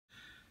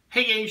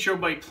Hey gang, it's your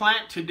buddy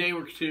Platt. Today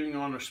we're continuing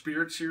on our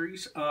spirit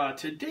series.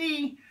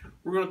 Today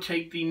we're going to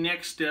take the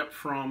next step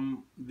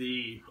from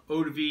the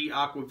eau de vie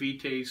aqua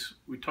vites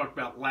we talked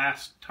about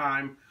last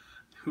time,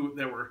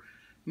 that were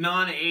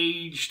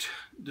non-aged,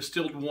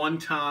 distilled one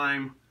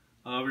time,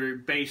 very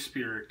base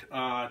spirit.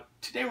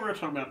 Today we're going to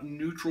talk about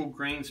neutral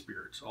grain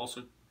spirits,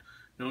 also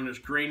known as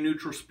grain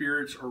neutral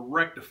spirits or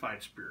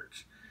rectified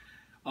spirits.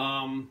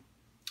 And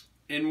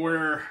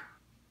where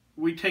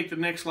we take the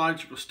next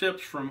logical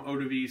steps from eau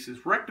de vie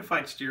is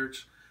rectified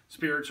spirits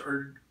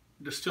are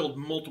distilled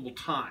multiple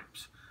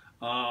times.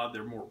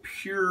 They're more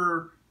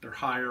pure, they're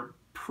higher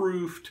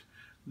proofed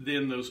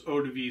than those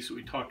eau de vie that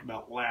we talked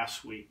about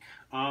last week.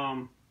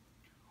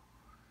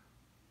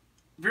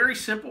 Very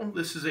simple.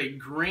 This is a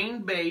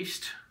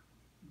grain-based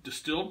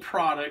distilled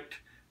product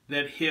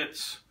that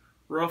hits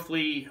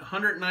roughly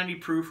 190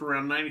 proof,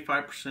 around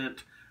 95%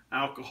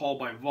 alcohol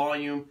by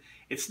volume.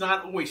 It's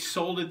not always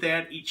sold at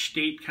that. Each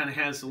state kind of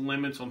has the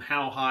limits on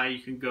how high you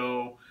can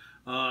go.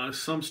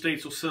 Some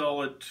states will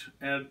sell it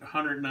at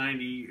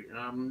 190.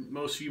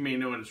 Most of you may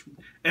know it as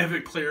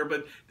Everclear,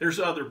 but there's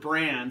other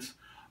brands.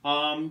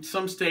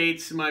 Some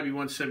states it might be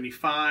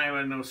 175.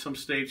 I know some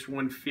states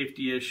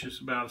 150-ish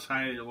is about as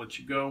high as they'll let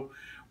you go.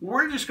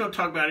 We're just going to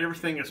talk about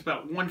everything that's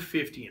about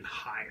 150 and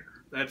higher.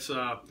 That's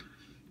you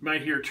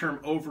might hear a term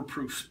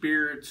overproof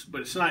spirits,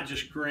 but it's not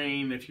just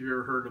grain. If you've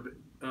ever heard of it,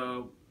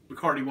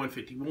 Bacardi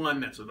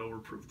 151, that's an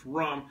overproofed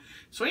rum.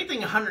 So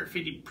anything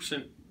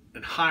 150%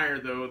 and higher,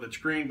 though, that's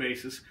grain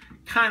basis,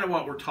 kind of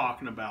what we're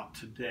talking about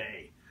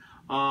today.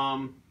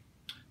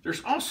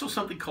 There's also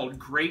something called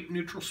grape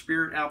neutral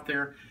spirit out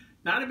there.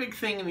 Not a big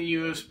thing in the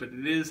U.S., but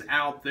it is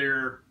out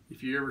there.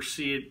 If you ever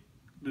see it,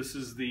 this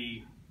is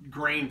the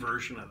grain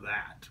version of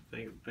that.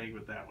 Think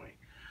of it that way.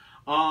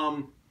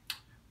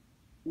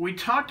 We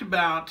talked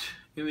about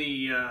in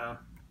the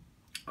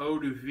eau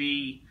de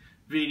vie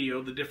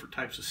video the different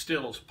types of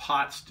stills: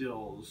 pot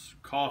stills,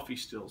 coffee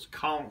stills,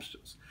 column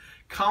stills.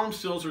 Column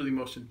stills are the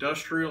most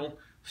industrial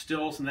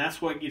stills, and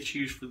that's what gets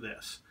used for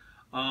this.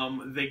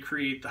 They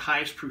create the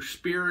highest proof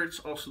spirits,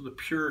 also the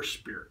pure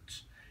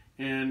spirits,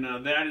 and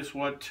that is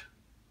what,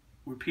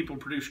 when people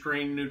produce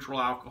grain neutral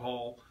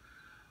alcohol,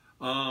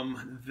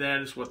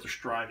 that is what they're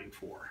striving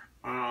for.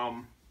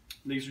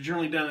 These are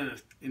generally done in an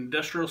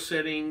industrial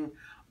setting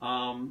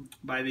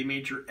by the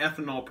major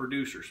ethanol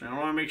producers. And I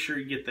want to make sure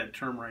you get that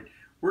term right.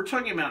 We're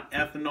talking about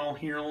ethanol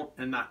here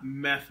and not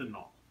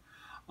methanol.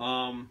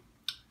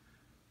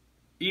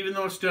 Even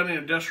though it's done in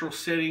industrial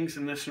settings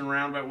in this and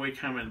roundabout way,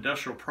 kind of an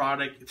industrial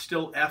product, it's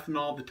still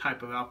ethanol, the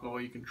type of alcohol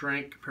you can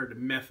drink, compared to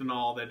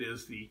methanol, that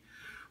is the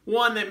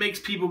one that makes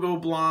people go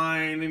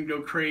blind and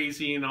go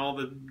crazy, and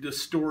all the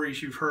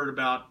stories you've heard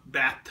about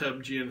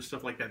bathtub gin and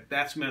stuff like that.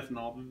 That's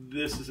methanol.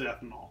 This is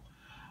ethanol.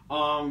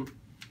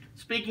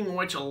 Speaking of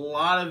which, a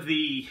lot of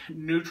the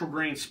neutral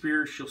grain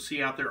spirits you'll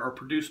see out there are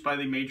produced by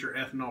the major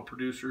ethanol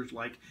producers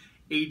like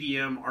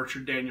ADM, Archer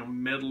Daniel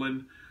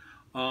Midland.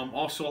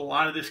 Also, a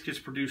lot of this gets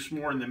produced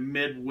more in the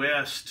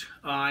Midwest.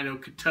 I know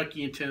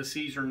Kentucky and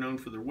Tennessee are known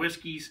for their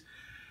whiskeys.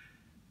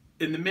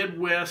 In the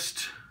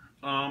Midwest,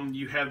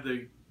 you have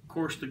of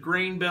course, the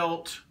grain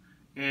belt,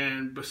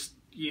 and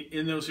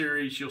in those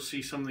areas you'll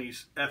see some of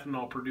these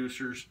ethanol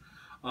producers.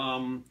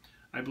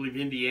 I believe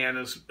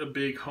Indiana's a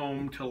big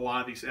home to a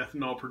lot of these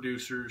ethanol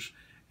producers,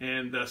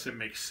 and thus it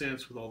makes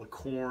sense with all the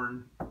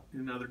corn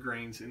and other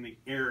grains in the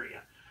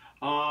area.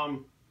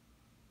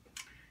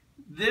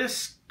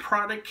 This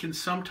product can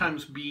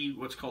sometimes be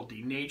what's called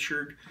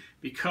denatured,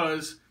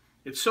 because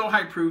it's so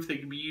high proof they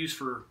can be used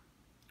for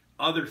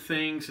other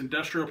things,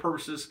 industrial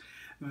purposes.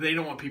 They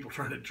don't want people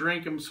trying to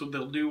drink them, so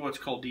they'll do what's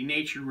called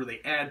denatured, where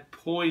they add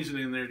poison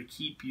in there to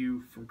keep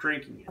you from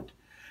drinking it.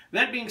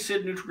 That being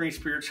said, neutral grain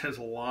spirits has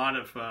a lot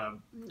of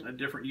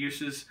different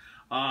uses.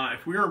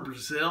 If we were in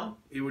Brazil,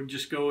 it would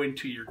just go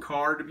into your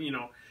car,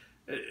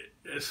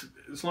 as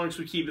long as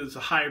we keep it as a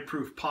high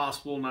proof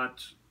possible,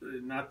 not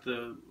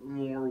the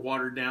more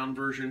watered down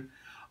version.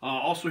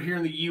 Also here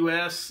in the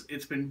U.S.,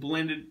 it's been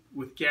blended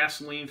with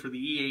gasoline for the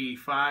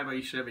E85. I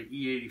used to have an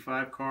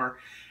E85 car,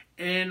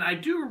 and I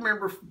do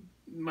remember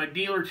my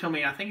dealer tell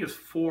me, I think it was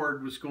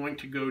Ford, was going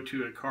to go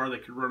to a car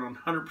that could run on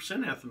 100%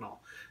 ethanol.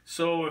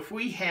 So if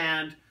we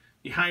had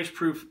the highest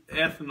proof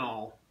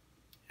ethanol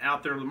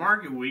out there on the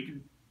market, we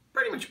could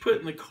pretty much put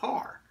it in the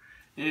car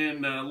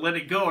and let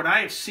it go. And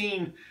I have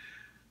seen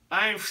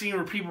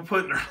where people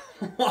put in their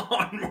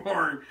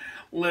lawnmower and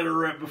let it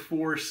rip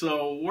before.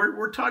 So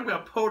we're talking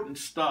about potent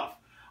stuff.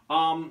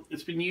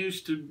 It's been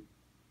used to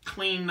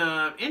clean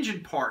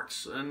engine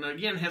parts, and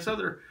again has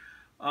other.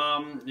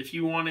 If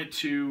you wanted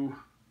to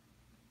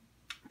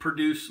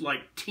produce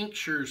like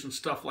tinctures and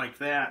stuff like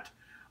that,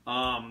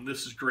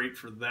 this is great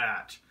for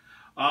that.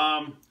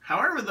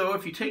 However, though,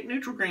 if you take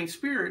neutral grain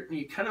spirit and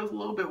you cut it with a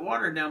little bit of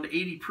water down to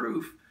 80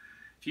 proof,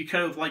 if you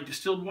cut it with like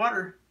distilled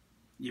water,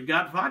 you've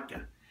got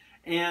vodka.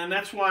 And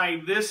that's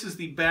why this is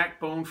the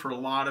backbone for a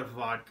lot of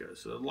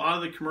vodkas. A lot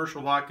of the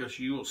commercial vodkas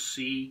you will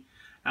see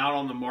out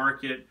on the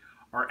market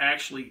are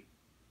actually,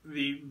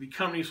 the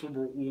companies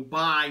will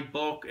buy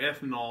bulk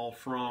ethanol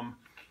from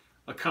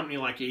a company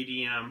like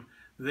ADM.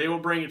 They will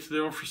bring it to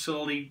their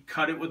facility,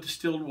 cut it with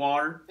distilled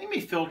water. They may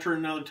filter it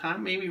another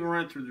time, maybe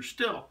run it through their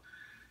still.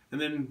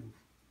 And then,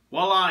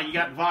 voila, you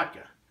got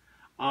vodka.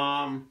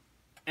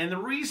 And the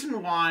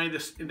reason why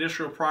this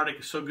industrial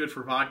product is so good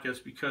for vodka is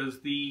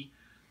because the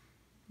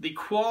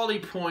quality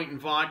point in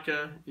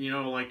vodka, you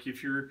know, like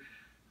if you're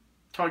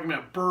talking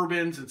about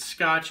bourbons and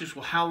scotches,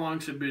 well, how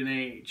long's it been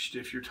aged?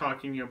 If you're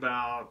talking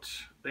about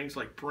things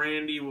like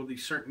brandy, well,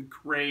 these certain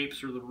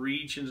grapes or the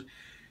regions,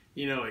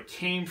 you know, it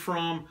came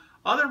from.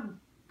 Other,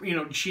 you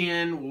know,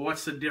 gin, well,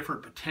 what's the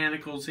different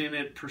botanicals in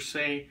it per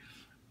se?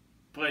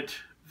 But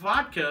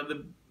vodka,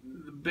 the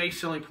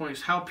base selling point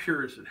is how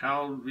pure is it?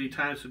 How many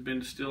times has it been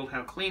distilled?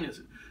 How clean is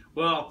it?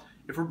 Well,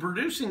 if we're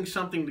producing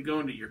something to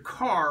go into your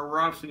car, we're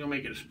obviously going to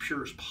make it as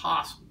pure as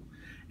possible.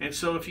 And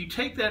so if you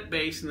take that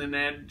base and then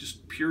add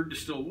just pure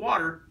distilled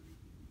water,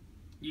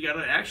 you got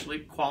actually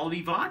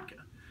quality vodka.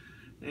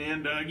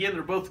 And again,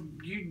 they're both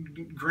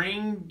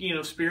grain, you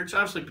know, spirits.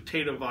 Obviously,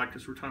 potato vodka,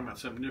 so we're talking about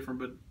something different.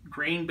 But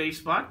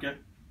grain-based vodka,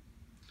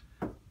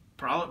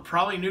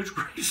 probably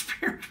neutral grain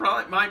spirits,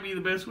 probably might be the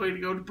best way to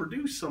go to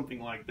produce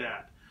something like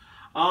that.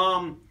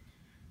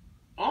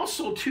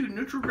 Also, too,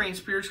 neutral grain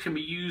spirits can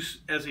be used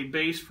as a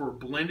base for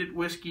blended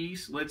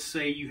whiskeys. Let's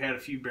say you had a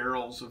few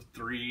barrels of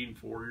 3-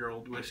 and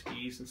 4-year-old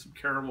whiskeys and some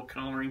caramel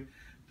coloring.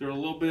 Throw a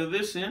little bit of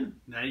this in.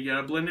 Now you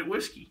got a blended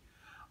whiskey.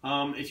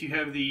 If you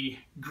have the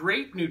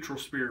grape neutral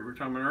spirit we were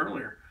talking about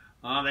earlier,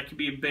 that could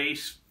be a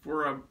base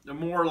for a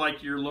more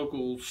like your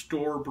local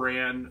store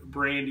brand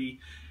brandy.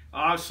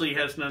 Obviously, it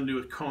has nothing to do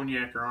with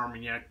cognac or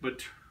Armagnac,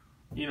 but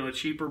you know, a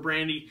cheaper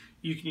brandy,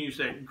 you can use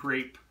that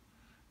grape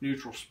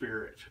neutral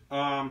spirit.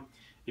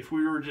 If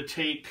we were to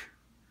take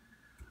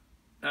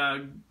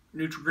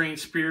neutral grain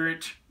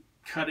spirit,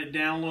 cut it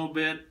down a little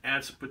bit,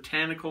 add some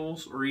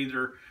botanicals, or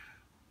either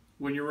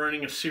when you're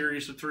running a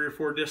series of 3 or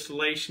 4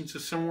 distillations to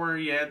somewhere,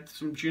 you add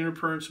some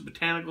juniper and some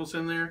botanicals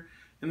in there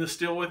and the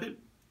still with it,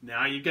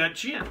 now you got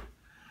gin.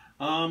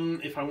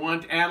 If I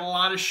want to add a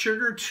lot of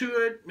sugar to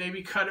it,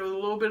 maybe cut it with a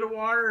little bit of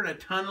water and a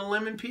ton of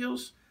lemon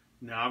peels,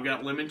 now I've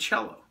got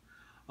limoncello.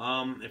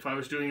 If I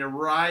was doing a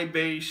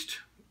rye-based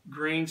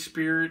grain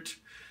spirit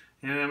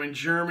and I'm in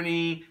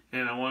Germany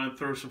and I want to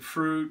throw some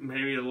fruit and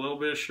maybe a little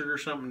bit of sugar or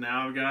something,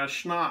 now I've got a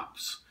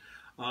schnapps.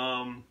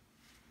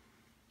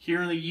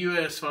 Here in the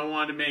U.S., if I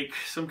wanted to make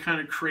some kind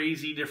of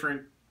crazy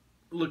different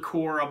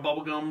liqueur, a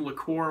bubblegum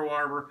liqueur or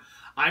whatever,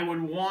 I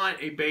would want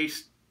a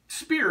base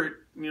spirit,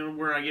 you know,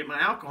 where I get my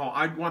alcohol.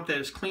 I'd want that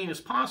as clean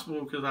as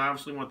possible because I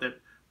obviously want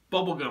that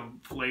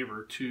bubblegum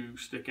flavor to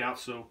stick out.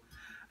 So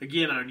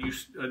again, I would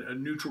use a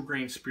neutral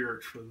grain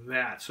spirit for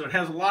that. So it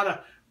has a lot of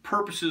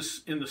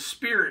purposes in the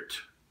spirit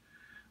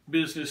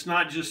business,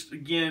 not just,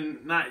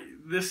 again,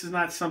 this is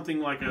not something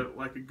like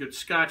a good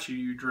scotch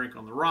you drink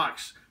on the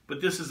rocks, but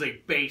this is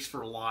a base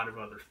for a lot of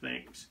other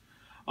things.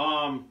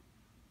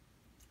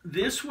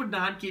 This would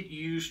not get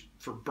used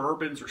for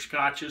bourbons or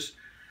scotches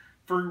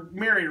for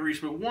myriad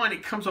reasons, but one,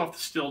 it comes off the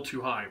still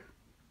too high.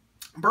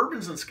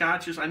 Bourbons and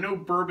scotches, I know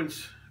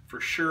bourbons for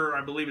sure,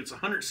 I believe it's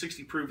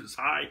 160 proof as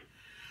high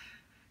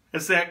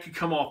as that could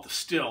come off the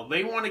still.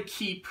 They want to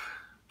keep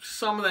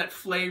some of that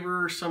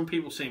flavor. Some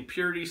people say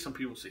impurity, some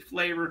people say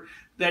flavor,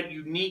 that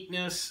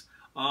uniqueness.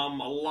 A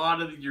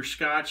lot of your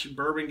scotch and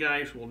bourbon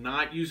guys will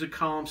not use a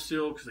column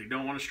still because they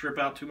don't want to strip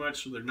out too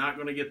much, so they're not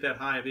going to get that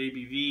high of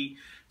ABV.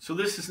 So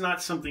this is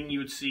not something you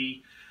would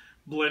see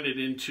blended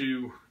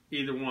into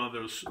either one of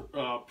those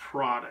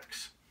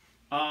products.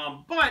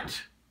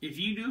 But if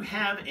you do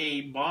have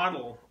a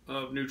bottle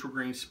of neutral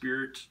grain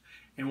spirits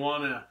and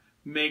want to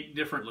make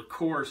different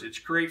liqueurs, it's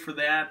great for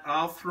that.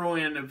 I'll throw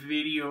in a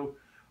video,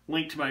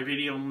 link to my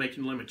video on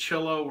making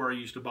limoncello, where I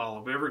used a bottle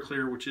of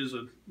Everclear, which is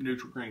a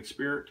neutral grain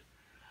spirit.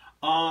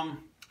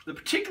 The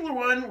particular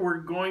one we're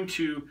going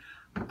to,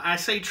 I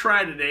say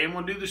try today, I'm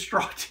going to do the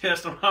straw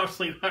test. I'm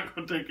obviously not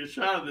going to take a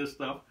shot of this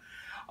stuff,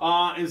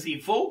 is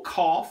the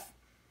Volkov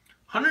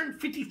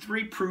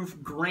 153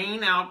 proof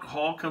grain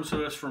alcohol. Comes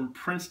to us from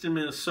Princeton,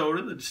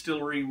 Minnesota. The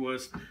distillery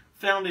was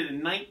founded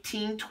in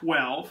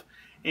 1912,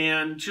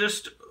 and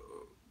just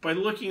by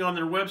looking on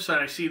their website,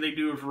 I see they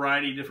do a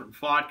variety of different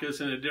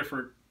vodkas and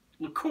different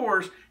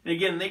liqueurs, and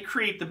again, they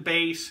create the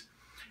base.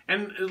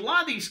 And a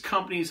lot of these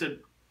companies that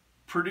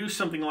produce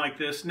something like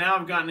this now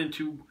have gotten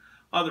into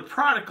other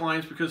product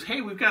lines because,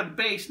 hey, we've got the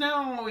base,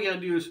 now all we got to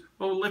do is,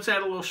 well, let's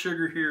add a little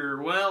sugar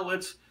here, well,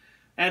 let's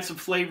add some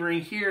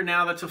flavoring here.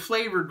 Now that's a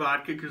flavored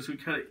vodka because we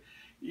kind of,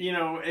 you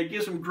know, it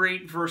gives them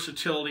great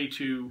versatility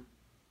to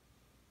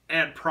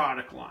add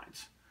product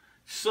lines.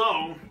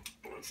 So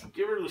let's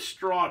give her the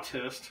straw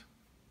test.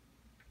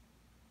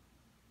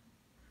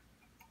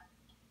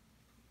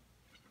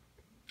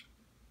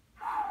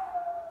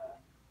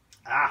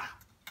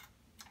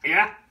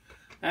 Yeah,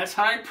 that's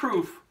high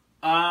proof.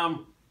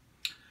 Not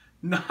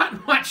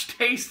much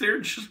taste there,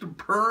 just a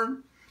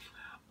burn.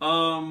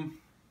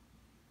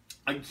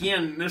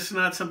 Again, this is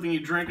not something you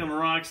drink on the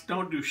rocks.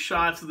 Don't do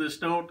shots of this.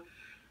 Don't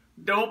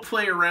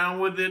play around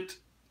with it.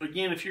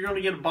 Again, if you're going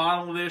to get a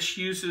bottle of this,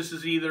 use this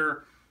as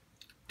either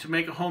to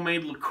make a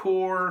homemade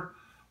liqueur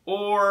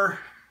Or,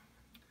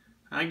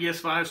 I guess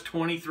if I was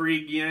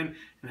 23 again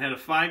and had a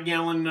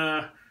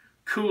 5-gallon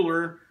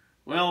cooler,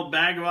 well, a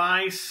bag of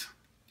ice,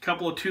 a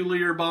couple of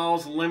 2-liter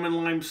bottles of lemon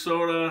lime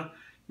soda,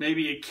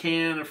 maybe a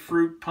can of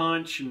fruit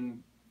punch,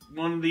 and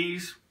one of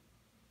these.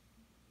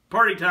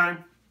 Party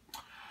time.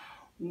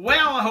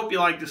 Well, I hope you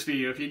liked this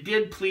video. If you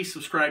did, please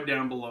subscribe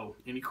down below.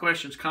 Any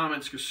questions,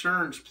 comments,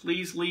 concerns,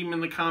 please leave them in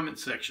the comment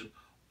section.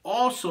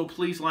 Also,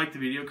 please like the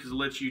video because it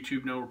lets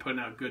YouTube know we're putting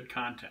out good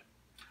content.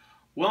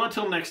 Well,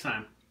 until next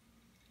time,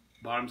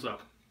 bottoms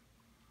up.